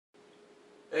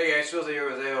Hey guys, Phil here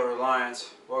with AO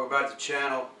Reliance. Welcome back to the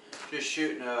channel. Just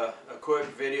shooting a quick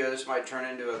video. This might turn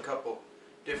into a couple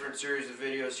different series of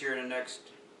videos here in the next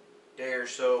day or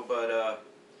so, but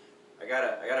I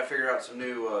gotta figure out some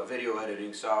new video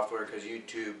editing software because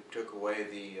YouTube took away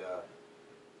the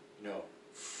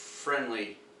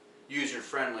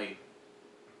user-friendly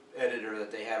editor that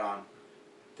they had on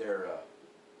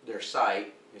their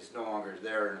site. It's no longer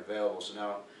there and available, so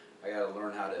now I gotta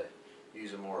learn how to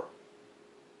use a more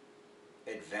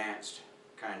advanced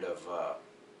kind of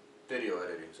video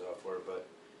editing software. But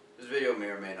this video may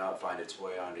or may not find its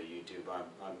way onto YouTube.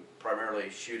 I'm primarily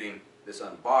shooting this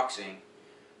unboxing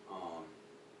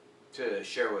to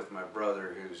share with my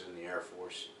brother who's in the Air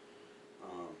Force.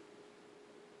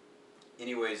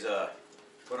 Anyways,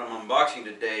 what I'm unboxing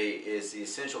today is the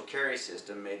Essential Carry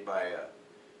System made by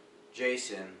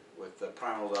Jason with the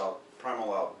Primal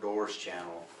Outdoors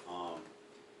channel.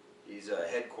 He's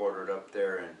headquartered up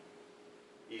there in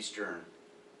Eastern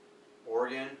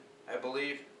Oregon, I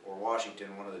believe, or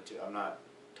Washington, one of the two. I'm not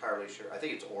entirely sure. I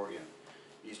think it's Oregon,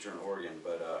 Eastern Oregon,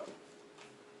 but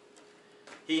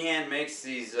he hand makes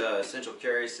these essential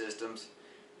carry systems,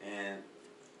 and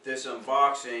this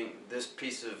unboxing, this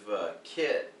piece of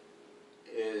kit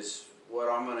is what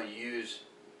I'm going to use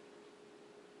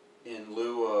in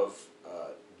lieu of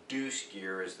deuce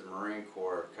gear, as the Marine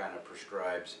Corps kind of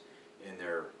prescribes in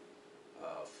their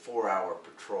 4-hour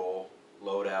patrol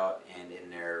loadout and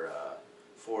in their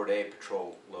 4-day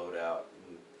patrol loadout.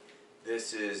 And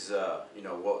this is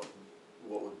what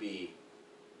would be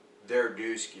their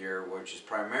deuce gear, which is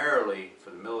primarily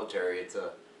for the military. It's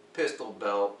a pistol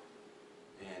belt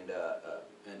and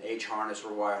an H harness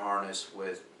or Y harness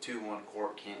with 2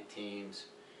 1-quart canteens,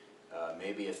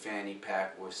 maybe a fanny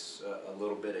pack with a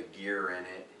little bit of gear in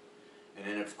it, and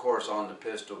then of course on the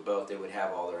pistol belt they would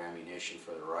have all their ammunition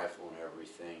for the rifle and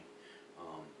everything.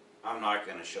 I'm not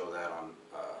going to show that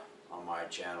on my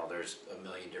channel. There's a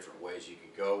million different ways you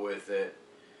could go with it,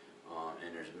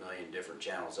 and there's a million different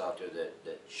channels out there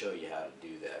that show you how to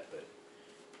do that. But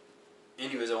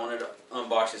anyways, I wanted to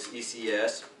unbox this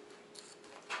ECS,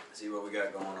 see what we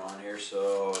got going on here.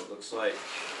 So it looks like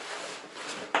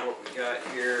what we got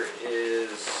here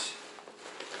is,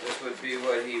 this would be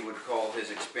what he would call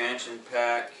his expansion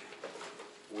pack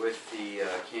with the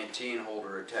canteen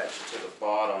holder attached to the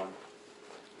bottom.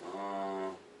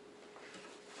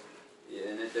 Yeah,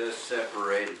 and it does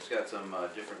separate. It's got some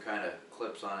different kind of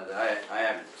clips on it that I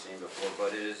haven't seen before,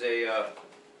 but it is a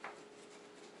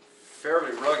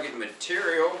fairly rugged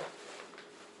material.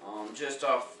 Just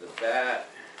off the bat,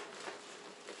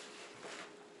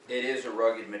 it is a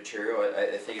rugged material.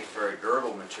 I think it's a very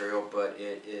durable material, but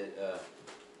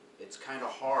it's kind of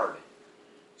hard.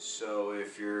 So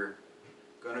if you're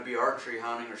going to be archery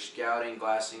hunting or scouting,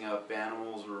 glassing up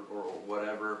animals or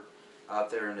whatever out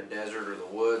there in the desert or the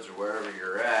woods or wherever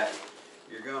you're at,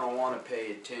 you're going to want to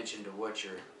pay attention to what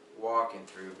you're walking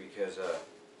through, because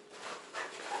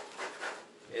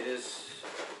it is,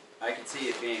 I can see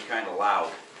it being kind of loud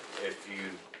if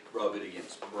you rub it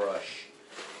against brush.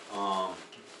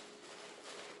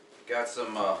 Got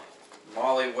some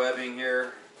molly webbing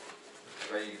here.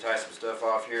 You can tie some stuff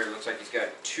off here. It looks like he's got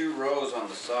 2 rows on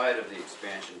the side of the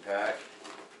expansion pack.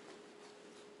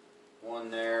 One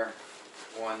there,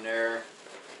 one there.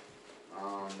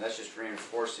 That's just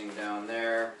reinforcing down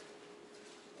there.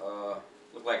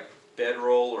 Look like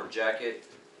bedroll or jacket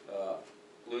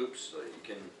loops, so you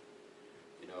can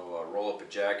roll up a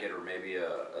jacket or maybe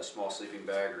a small sleeping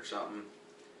bag or something.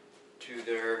 2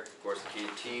 there. Of course, the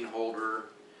canteen holder.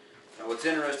 And what's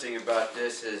interesting about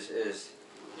this is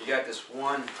you got this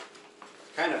one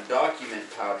kind of document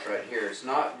pouch right here. It's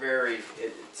not very,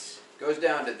 it goes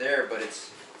down to there, but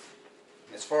it's,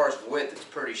 as far as width, it's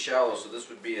pretty shallow. So this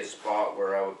would be a spot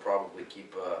where I would probably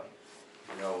keep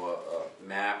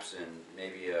maps and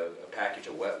maybe a package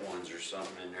of wet ones or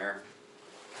something in there.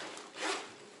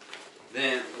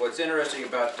 Then what's interesting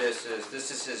about this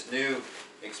is his new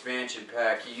expansion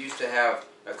pack. He used to have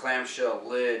a clamshell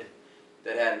lid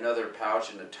that had another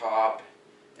pouch in the top,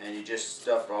 and you just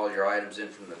stuffed all your items in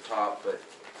from the top. But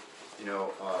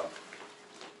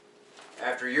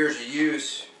after years of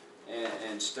use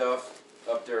and stuff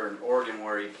up there in Oregon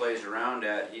where he plays around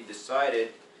at, he decided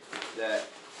that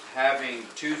having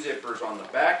 2 zippers on the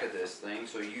back of this thing,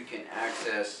 so you can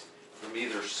access from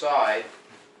either side,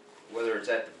 whether it's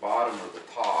at the bottom or the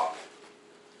top,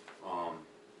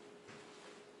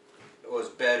 it was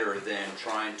better than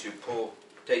trying to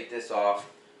take this off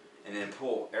and then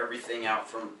pull everything out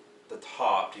from the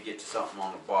top to get to something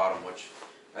on the bottom, which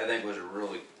I think was a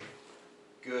really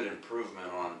good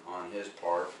improvement on his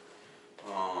part.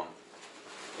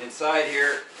 Inside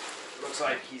here, looks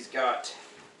like he's got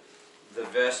the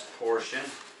vest portion.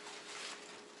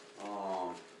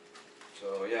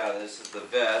 So yeah, this is the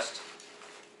vest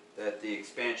that the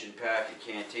expansion pack and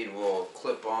canteen will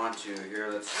clip onto here.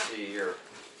 Let's see here.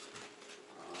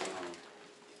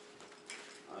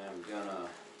 I am gonna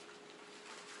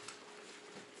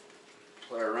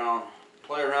play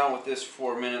around with this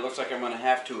for a minute. Looks like I'm gonna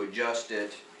have to adjust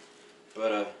it,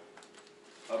 but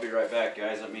I'll be right back,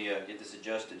 guys. Let me get this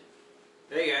adjusted.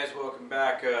 Hey guys, welcome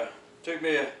back. Took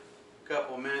me a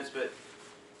couple minutes, but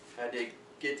had to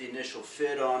get the initial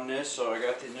fit on this, so I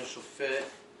got the initial fit.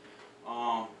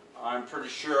 I'm pretty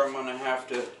sure I'm going to have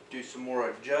to do some more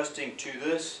adjusting to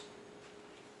this.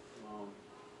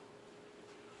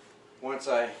 Once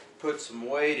I put some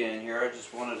weight in here, I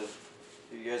just wanted to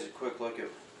give you guys a quick look at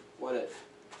what it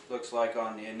looks like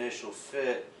on the initial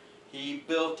fit. He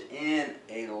built in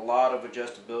a lot of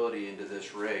adjustability into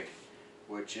this rig,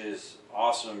 which is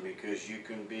awesome because you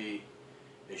can be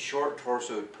a short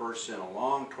torsoed person, a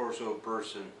long torsoed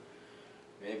person,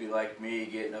 maybe like me,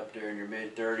 getting up there in your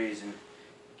mid-30s and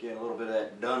getting a little bit of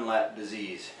that Dunlap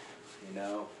disease, you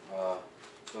know.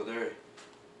 So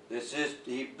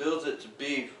he builds it to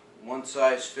be one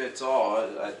size fits all.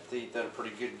 I think he did a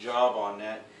pretty good job on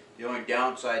that. The only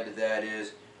downside to that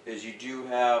is you do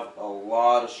have a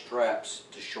lot of straps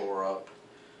to shore up,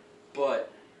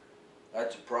 but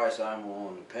that's a price I'm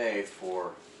willing to pay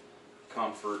for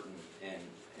comfort and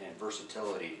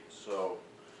versatility. So,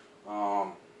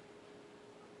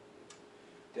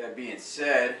 that being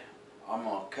said, I'm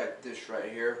going to cut this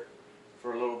right here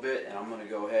for a little bit, and I'm going to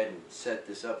go ahead and set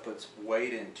this up, put some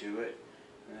weight into it,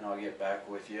 and then I'll get back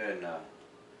with you and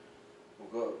we'll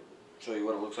go show you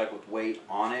what it looks like with weight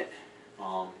on it.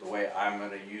 The way I'm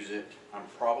going to use it, I'm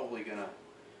probably going to,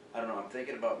 I don't know, I'm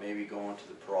thinking about maybe going to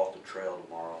the Peralta Trail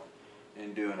tomorrow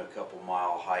and doing a couple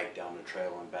mile hike down the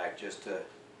trail and back just to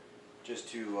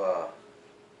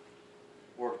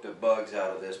work the bugs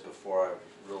out of this before I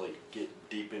really get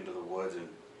deep into the woods and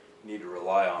need to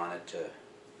rely on it to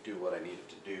do what I need it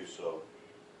to do. So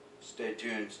stay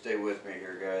tuned, stay with me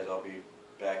here, guys. I'll be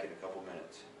back in a couple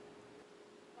minutes.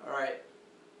 Alright,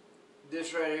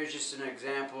 this right here is just an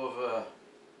example of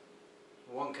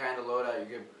one kind of loadout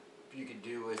you could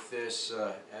do with this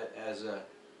as a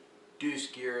deuce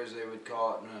gear, as they would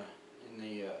call it in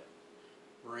the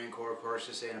Marine Corps. Of course,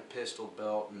 this ain't a pistol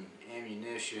belt and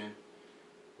ammunition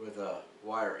with a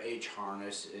wire H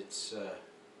harness. It's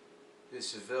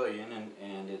civilian,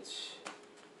 and it's,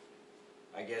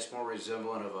 I guess, more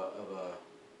resemblant of a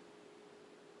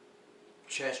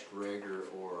chest rig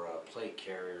or a plate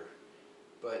carrier.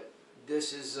 But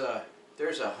this is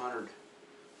there's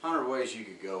 100 ways you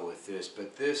could go with this,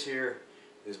 but this here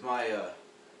is my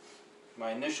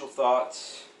my initial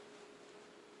thoughts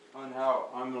on how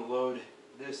I'm going to load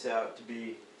this out to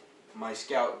be my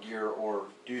scout gear or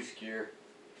deuce gear.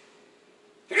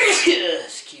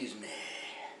 Excuse me.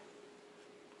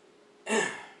 I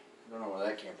don't know where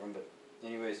that came from, but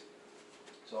anyways,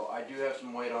 so I do have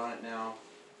some weight on it now.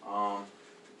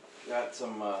 Got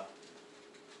some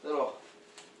little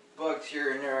bugs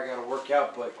here and there I got to work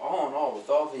out, but all in all, with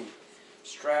all the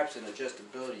straps and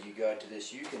adjustability you got to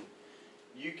this, you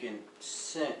can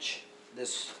cinch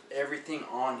this everything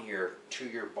on here to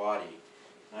your body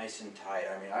nice and tight.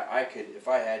 I mean, I could, if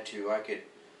I had to, I could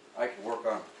work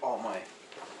on all my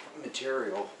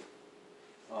material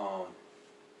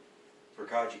for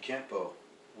Kaji Kempo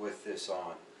with this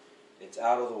on. It's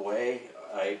out of the way.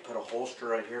 I put a holster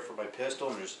right here for my pistol,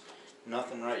 and there's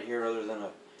nothing right here other than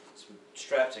some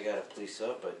straps I gotta police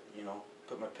up, but you know,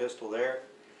 put my pistol there.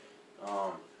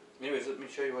 Anyways, let me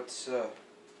show you what's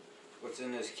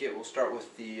in this kit. We'll start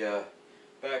with the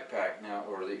backpack now,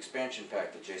 or the expansion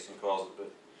pack that Jason calls it.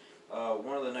 But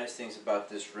one of the nice things about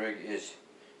this rig is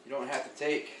you don't have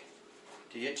to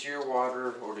get to your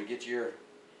water or to get to your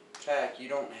pack. You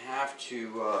don't have to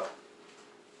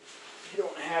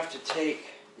take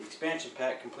the expansion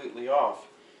pack completely off.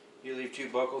 You leave 2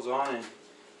 buckles on, and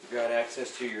you've got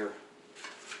access to your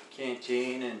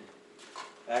canteen and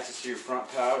access to your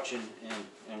front pouch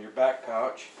and your back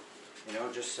pouch. You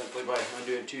know, just simply by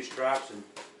undoing 2 straps and,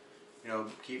 you know,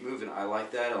 keep moving. I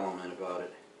like that element about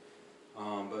it.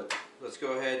 But let's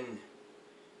go ahead and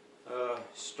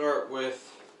start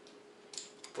with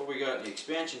what we got in the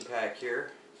expansion pack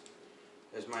here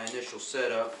as my initial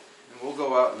setup, and we'll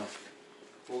go out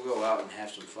and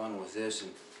have some fun with this,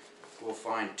 and we'll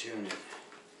fine tune it.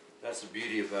 That's the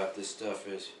beauty about this stuff,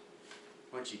 is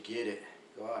once you get it,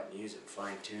 go out and use it,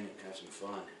 fine tune it, and have some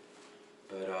fun.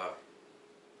 But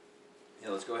yeah,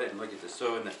 let's go ahead and look at this.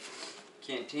 So in the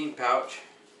canteen pouch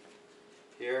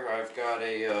Here I've got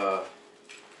a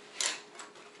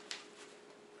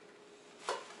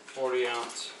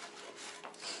 40-ounce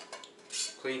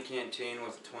clean canteen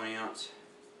with a 20-ounce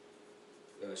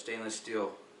stainless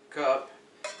steel cup.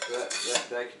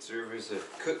 That could serve as a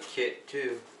cook kit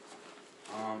too.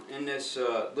 In this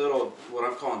little, what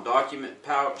I'm calling document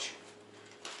pouch,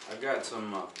 I've got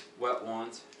some wet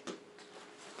ones.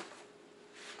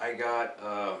 I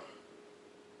got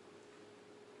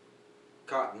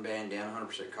cotton bandana,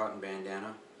 100% cotton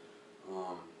bandana.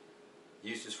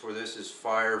 Uses for this is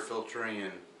fire,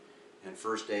 filtering, and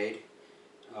first aid.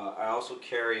 I also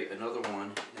carry another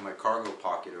one in my cargo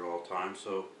pocket at all times.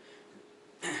 So,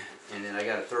 and then I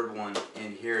got a third one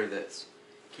in here that's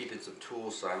keeping some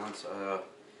tools silent.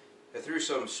 I threw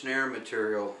some snare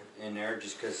material in there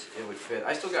just because it would fit.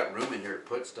 I still got room in here to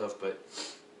put stuff, but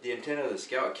the intent of the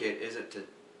Scout Kit isn't to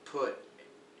put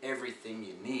everything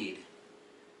you need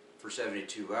for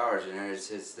 72 hours in there.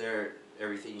 It's there,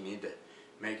 everything you need to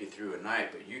make it through a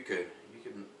night. But you could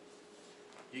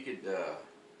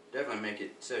definitely make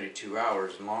it 72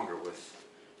 hours and longer with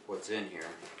what's in here.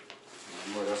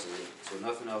 And what else is it? So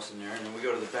nothing else in there. And then we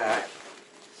go to the back,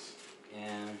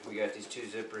 and we got these two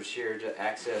zippers here to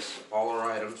access all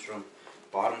our items from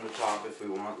bottom to top if we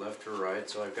want, left or right.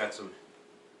 So I've got some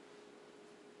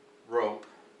rope,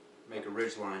 make a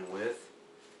ridge line with.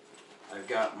 I've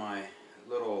got my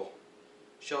little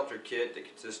shelter kit that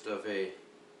consists of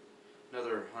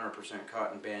another 100%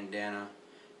 cotton bandana,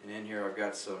 and in here I've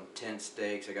got some tent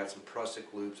stakes, I got some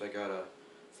prusik loops, I got a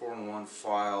 4-in-1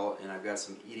 file, and I've got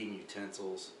some eating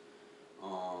utensils,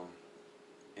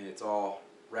 and it's all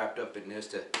wrapped up in this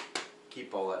to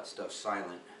keep all that stuff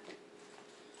silent.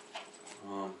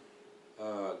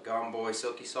 Gomboy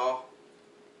silky saw.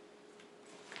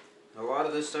 A lot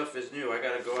of this stuff is new. I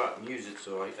gotta go out and use it,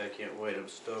 so I can't wait. I'm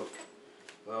stoked.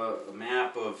 A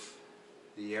map of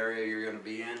the area you're gonna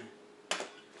be in.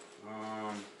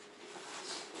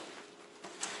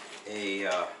 A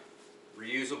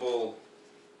reusable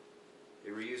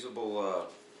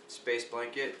space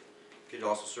blanket. Could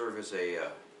also serve as a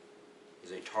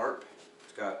tarp.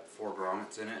 It's got 4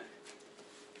 grommets in it.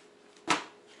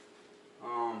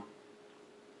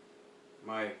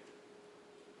 My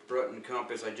Brutton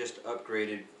compass, I just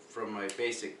upgraded from my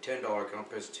basic $10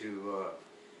 compass to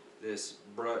this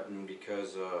Brutton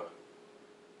because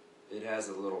it has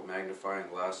a little magnifying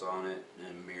glass on it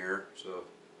and a mirror, so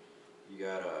you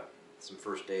got some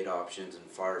first aid options and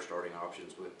fire starting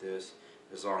options with this,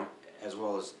 as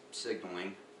well as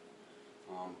signaling.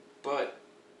 But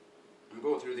I'm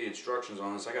going through the instructions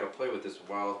on this. I got to play with this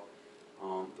a while.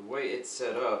 The way it's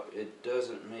set up, it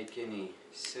doesn't make any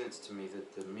sense to me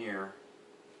that the mirror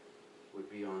would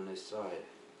be on this side,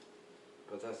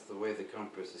 but that's the way the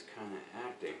compass is kind of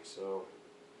acting. So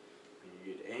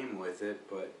you'd aim with it,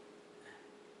 but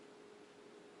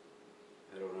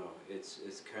I don't know, it's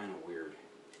kind of weird.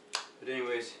 But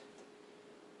anyways,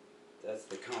 that's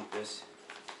the compass.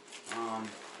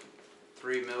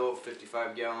 3mm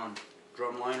 55-gallon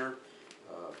drum liner.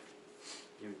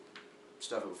 You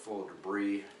stuff it full of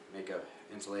debris, make a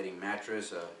insulating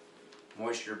mattress, a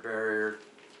moisture barrier,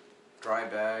 dry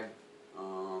bag,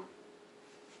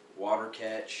 water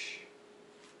catch,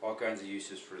 all kinds of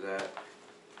uses for that.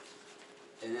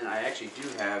 And then I actually do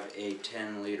have a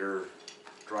 10-liter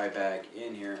dry bag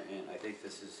in here, and I think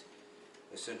this is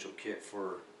essential kit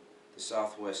for the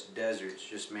Southwest deserts,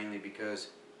 just mainly because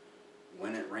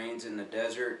when it rains in the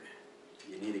desert,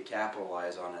 you need to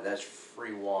capitalize on it. That's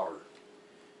free water.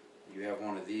 You have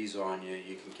one of these on you,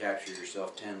 you can capture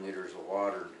yourself 10 liters of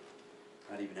water,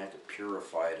 not even have to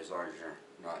purify it, as long as you're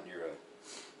not near a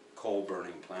coal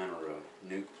burning plant or a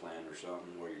nuke plant or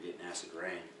something where you're getting acid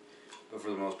rain. But for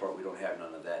the most part, we don't have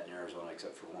none of that in Arizona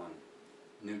except for one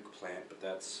nuke plant, but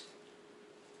that's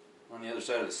on the other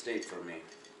side of the state from me.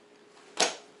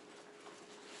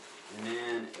 And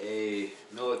then a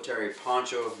military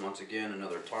poncho, once again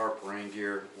another tarp, rain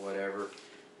gear, whatever.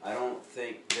 I don't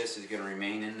think this is going to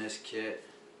remain in this kit,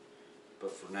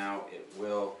 but for now it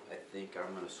will. I think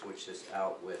I'm going to switch this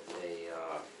out with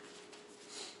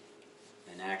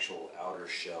an actual outer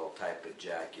shell type of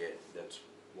jacket that's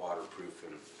waterproof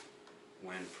and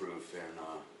windproof, and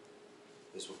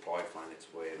this will probably find its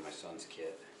way in my son's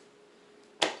kit.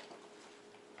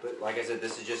 But like I said,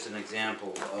 this is just an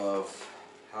example of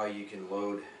how you can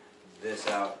load this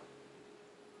out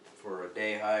for a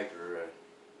day hike, or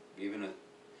even if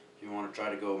you want to try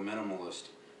to go minimalist.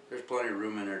 There's plenty of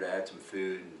room in there to add some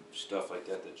food and stuff like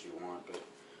that that you want. But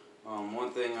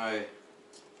one thing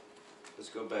let's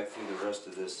go back through the rest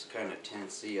of this kind of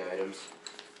 10C items.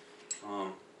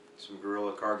 Some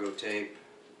Gorilla cargo tape,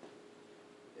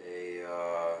 a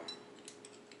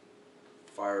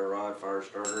fire rod, fire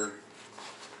starter,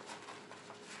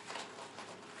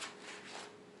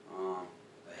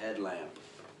 a headlamp.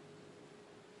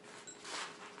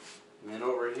 And then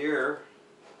over here,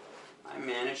 I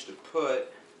managed to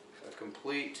put a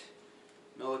complete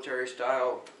military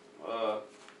style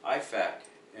IFAC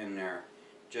in there.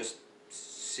 Just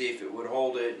see if it would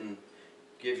hold it and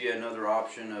give you another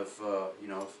option of, you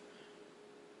know, if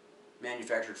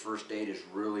manufactured first aid is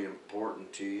really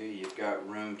important to you, you've got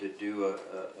room to do a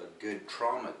good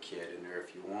trauma kit in there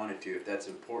if you wanted to, if that's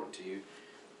important to you.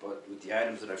 But with the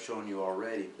items that I've shown you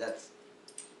already,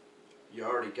 you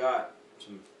already got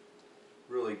some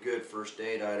really good first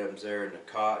aid items there, in the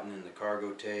cotton and the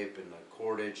cargo tape and the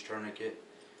cordage tourniquet.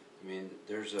 I mean,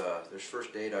 there's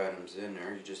first aid items in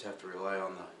there. You just have to rely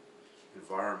on the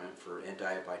environment for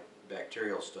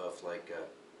antibacterial stuff like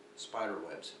spider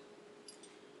webs.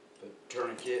 But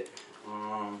tourniquet,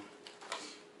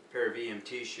 pair of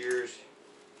EMT shears.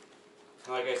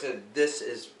 Like I said, this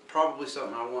is probably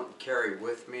something I want to carry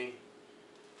with me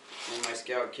in my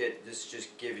scout kit. This is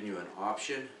just giving you an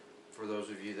option for those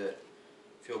of you that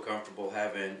feel comfortable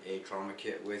having a trauma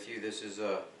kit with you. This is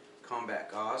a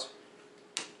combat gauze.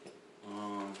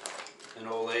 An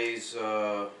Olay's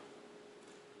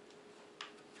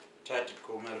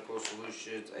Tactical Medical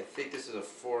Solutions. I think this is a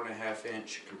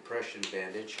 4.5-inch compression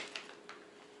bandage.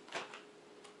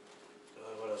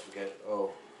 What else we got?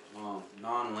 Oh,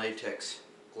 non-latex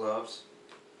gloves.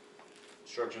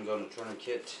 Instructions on the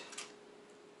tourniquet.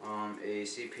 A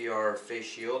CPR face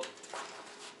shield.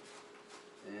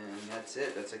 And that's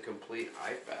it. That's a complete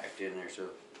IFAC in there. So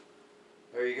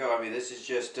there you go. I mean, this is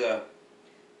just the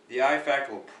IFAC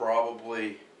will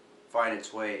probably find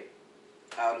its way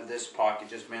out of this pocket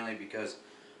just mainly because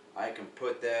I can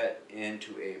put that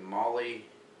into a Molly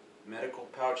medical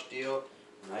pouch deal,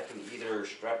 and I can either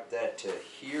strap that to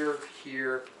here,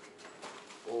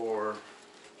 or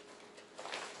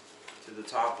to the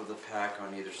top of the pack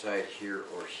on either side, here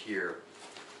or here.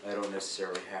 I don't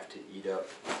necessarily have to eat up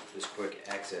this quick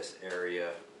access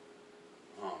area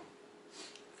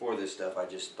for this stuff. I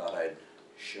just thought I'd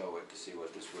show it to see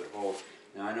what this would hold.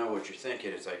 Now I know what you're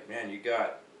thinking. It's like, man, you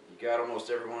got almost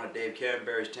every one of Dave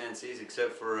Canterbury's 10Cs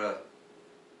except for a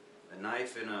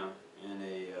knife and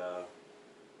a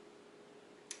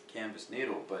canvas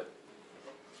needle. But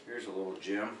here's a little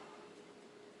gem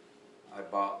I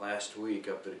bought last week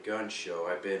up at a gun show.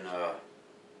 I've been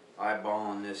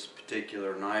eyeballing this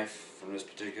particular knife from this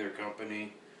particular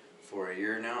company for a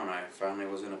year now, and I finally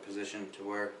was in a position to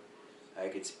where I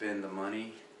could spend the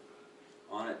money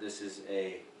on it. This is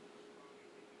a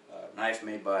knife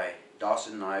made by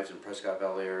Dawson Knives in Prescott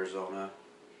Valley, Arizona,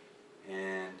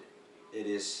 and it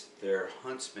is their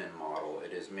Huntsman model.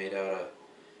 It is made out of,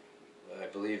 I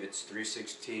believe it's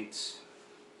 3/16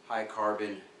 high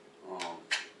carbon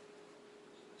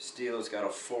steel. It's got a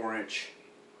 4-inch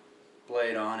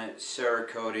blade on it,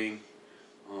 Cerakoting,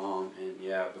 and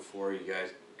yeah, before you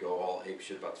guys go all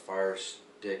apeshit about the fire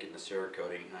stick and the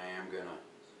Cerakoting, I am gonna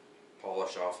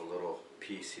polish off a little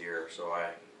piece here so I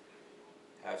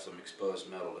have some exposed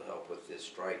metal to help with this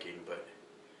striking. But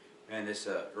man, this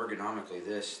ergonomically,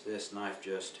 this knife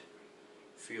just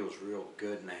feels real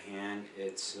good in the hand.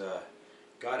 It's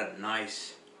got a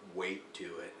nice weight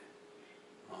to it,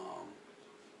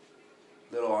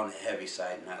 little on the heavy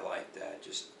side, and I like that.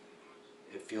 Just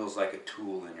it feels like a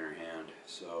tool in your hand.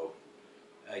 So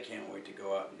I can't wait to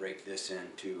go out and break this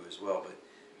in too as well.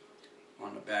 But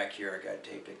on the back here, I got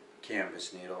taped a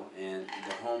canvas needle, and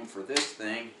the home for this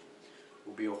thing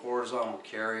will be a horizontal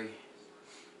carry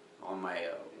on my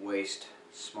waist,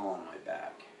 small on my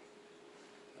back.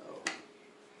 So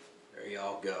there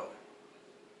y'all go.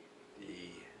 The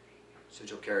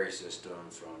essential carry system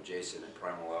from Jason at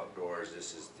Primal Outdoors.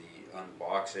 This is the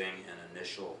unboxing and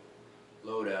initial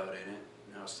loadout in it.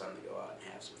 Now it's time to go out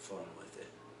and have some fun with it.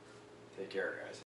 Take care, guys.